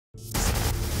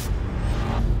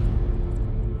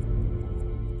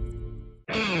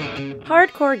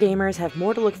Hardcore gamers have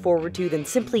more to look forward to than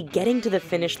simply getting to the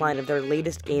finish line of their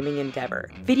latest gaming endeavor.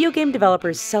 Video game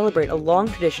developers celebrate a long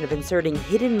tradition of inserting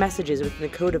hidden messages within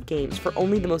the code of games for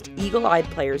only the most eagle-eyed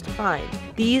players to find.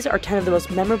 These are 10 of the most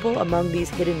memorable among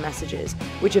these hidden messages,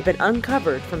 which have been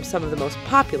uncovered from some of the most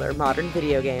popular modern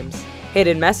video games.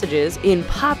 Hidden messages in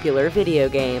popular video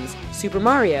games. Super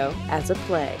Mario as a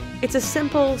play. It's a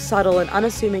simple, subtle, and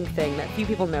unassuming thing that few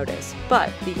people notice,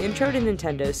 but the intro to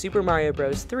Nintendo's Super Mario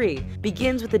Bros. 3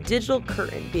 begins with a digital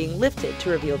curtain being lifted to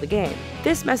reveal the game.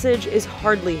 This message is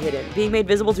hardly hidden, being made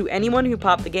visible to anyone who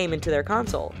popped the game into their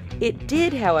console. It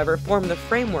did, however, form the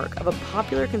framework of a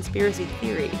popular conspiracy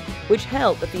theory, which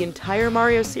held that the entire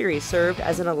Mario series served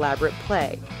as an elaborate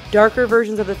play. Darker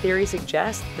versions of the theory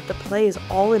suggest that the play is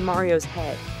all in Mario's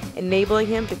head, enabling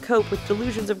him to cope with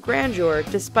delusions of grandeur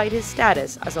despite his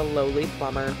status as a lowly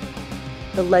plumber.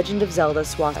 The Legend of Zelda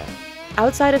swastika.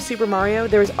 Outside of Super Mario,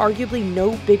 there is arguably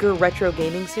no bigger retro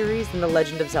gaming series than the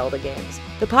Legend of Zelda games.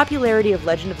 The popularity of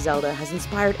Legend of Zelda has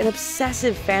inspired an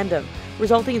obsessive fandom,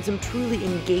 resulting in some truly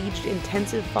engaged,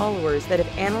 intensive followers that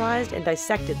have analyzed and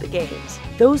dissected the games.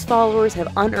 Those followers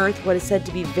have unearthed what is said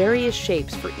to be various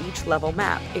shapes for each level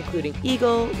map, including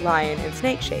eagle, lion, and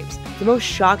snake shapes. The most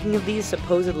shocking of these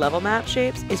supposed level map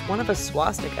shapes is one of a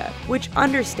swastika, which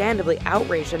understandably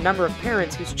outraged a number of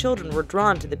parents whose children were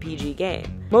drawn to the PG game.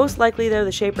 Most likely though,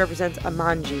 the shape represents a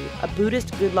manji, a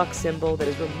Buddhist good luck symbol that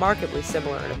is remarkably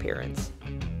similar in appearance.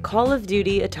 Call of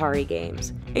Duty Atari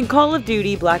games. In Call of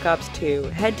Duty Black Ops 2,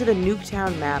 head to the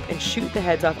Nuketown map and shoot the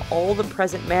heads off all the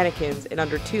present mannequins in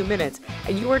under 2 minutes,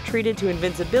 and you are treated to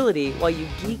invincibility while you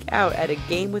geek out at a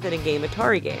game-within-a-game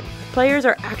Atari game. Players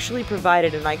are actually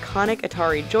provided an iconic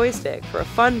Atari joystick for a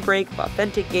fun break of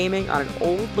authentic gaming on an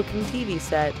old-looking TV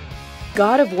set.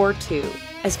 God of War 2.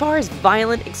 As far as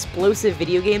violent, explosive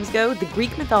video games go, the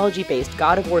Greek mythology-based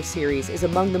God of War series is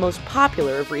among the most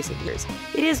popular of recent years.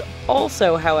 It is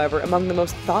also, however, among the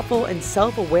most thoughtful and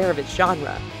self-aware of its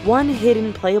genre. One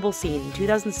hidden playable scene in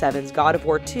 2007's God of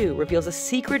War 2 reveals a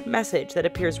secret message that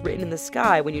appears written in the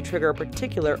sky when you trigger a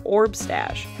particular orb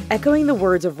stash. Echoing the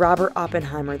words of Robert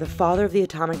Oppenheimer, the father of the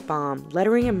atomic bomb,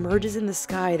 lettering emerges in the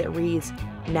sky that reads,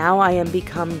 "Now I am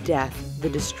become death, the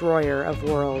destroyer of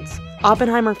worlds."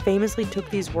 Oppenheimer famously took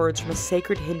these words from a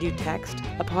sacred Hindu text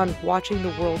upon watching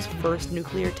the world's first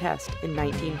nuclear test in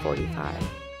 1945.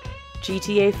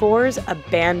 GTA 4's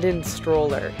Abandoned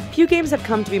Stroller. Few games have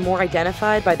come to be more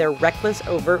identified by their reckless,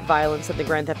 overt violence than the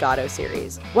Grand Theft Auto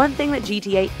series. One thing that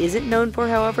GTA isn't known for,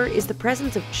 however, is the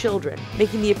presence of children,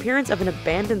 making the appearance of an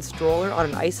abandoned stroller on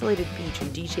an isolated beach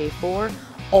in GTA 4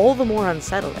 all the more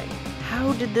unsettling.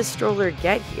 How did this stroller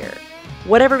get here?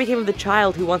 Whatever became of the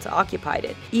child who once occupied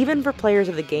it? Even for players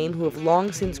of the game who have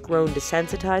long since grown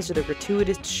desensitized to the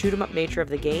gratuitous shoot-'em-up nature of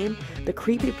the game, the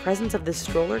creepy presence of this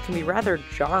stroller can be rather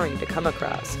jarring to come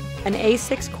across. An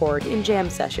A6 chord in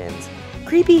jam sessions.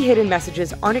 Creepy hidden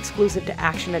messages aren't exclusive to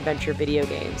action-adventure video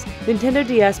games. Nintendo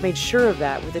DS made sure of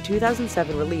that with the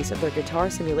 2007 release of their guitar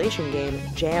simulation game,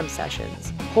 Jam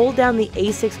Sessions. Hold down the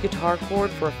A6 guitar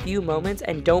chord for a few moments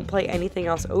and don't play anything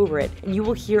else over it, and you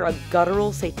will hear a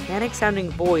guttural,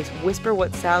 satanic-sounding voice whisper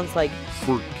what sounds like,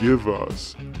 "Forgive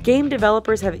us." Game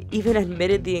developers have even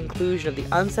admitted the inclusion of the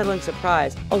unsettling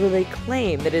surprise, although they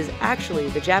claim that it is actually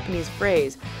the Japanese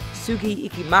phrase, "Sugi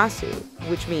ikimasu,"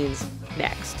 which means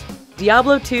next.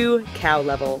 Diablo 2 Cow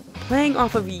Level. Playing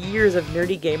off of years of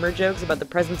nerdy gamer jokes about the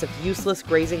presence of useless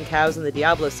grazing cows in the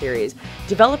Diablo series,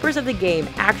 developers of the game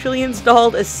actually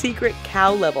installed a secret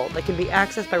cow level that can be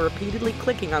accessed by repeatedly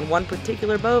clicking on one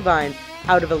particular bovine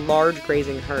out of a large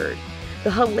grazing herd.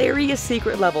 The hilarious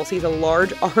secret level sees a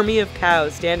large army of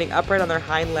cows standing upright on their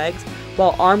hind legs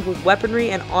while armed with weaponry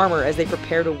and armor as they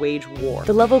prepare to wage war.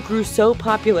 The level grew so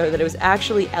popular that it was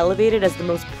actually elevated as the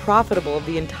most profitable of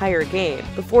the entire game,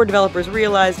 before developers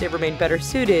realized it remained better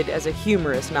suited as a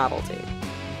humorous novelty.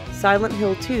 Silent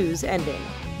Hill 2's ending.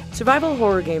 Survival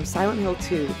horror game Silent Hill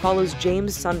 2 follows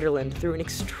James Sunderland through an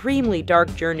extremely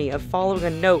dark journey of following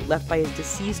a note left by his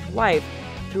deceased wife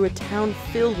through a town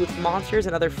filled with monsters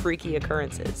and other freaky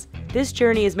occurrences. This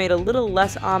journey is made a little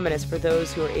less ominous for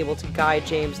those who are able to guide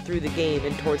James through the game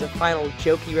and towards a final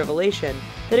jokey revelation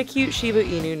that a cute Shiba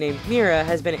Inu named Mira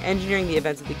has been engineering the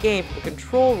events of the game from the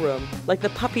control room like the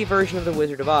puppy version of the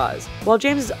Wizard of Oz. While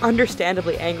James is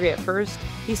understandably angry at first,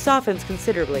 he softens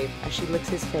considerably as she licks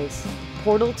his face.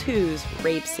 Portal 2's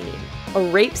rape scene. A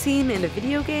rape scene in a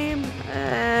video game?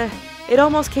 It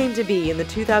almost came to be in the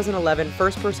 2011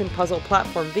 first-person puzzle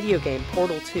platform video game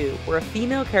Portal 2, where a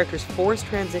female character's forced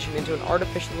transition into an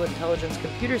artificial intelligence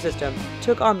computer system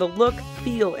took on the look,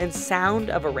 feel, and sound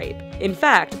of a rape. In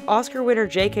fact, Oscar winner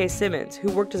J.K. Simmons,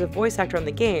 who worked as a voice actor on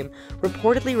the game,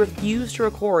 reportedly refused to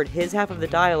record his half of the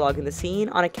dialogue in the scene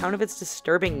on account of its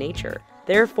disturbing nature.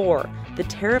 Therefore, the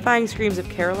terrifying screams of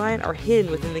Caroline are hidden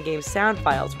within the game's sound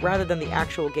files rather than the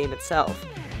actual game itself.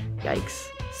 Yikes.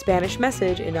 Spanish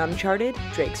message in Uncharted,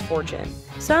 Drake's Fortune.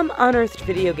 Some unearthed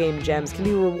video game gems can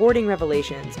be rewarding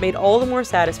revelations, made all the more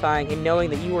satisfying in knowing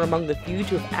that you were among the few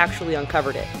to have actually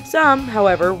uncovered it. Some,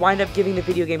 however, wind up giving the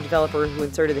video game developer who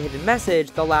inserted the hidden message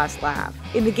the last laugh.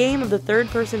 In the game of the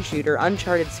third-person shooter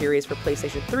Uncharted series for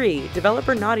PlayStation 3,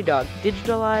 developer Naughty Dog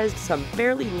digitalized some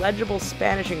barely legible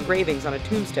Spanish engravings on a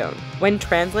tombstone. When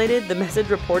translated, the message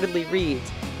reportedly reads,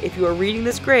 "If you are reading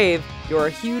this grave, you're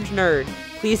a huge nerd.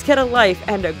 Please get a life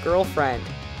and a girlfriend."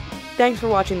 Thanks for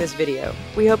watching this video.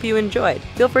 We hope you enjoyed.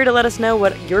 Feel free to let us know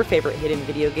what your favorite hidden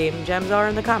video game gems are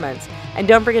in the comments, and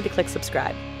don't forget to click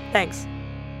subscribe. Thanks.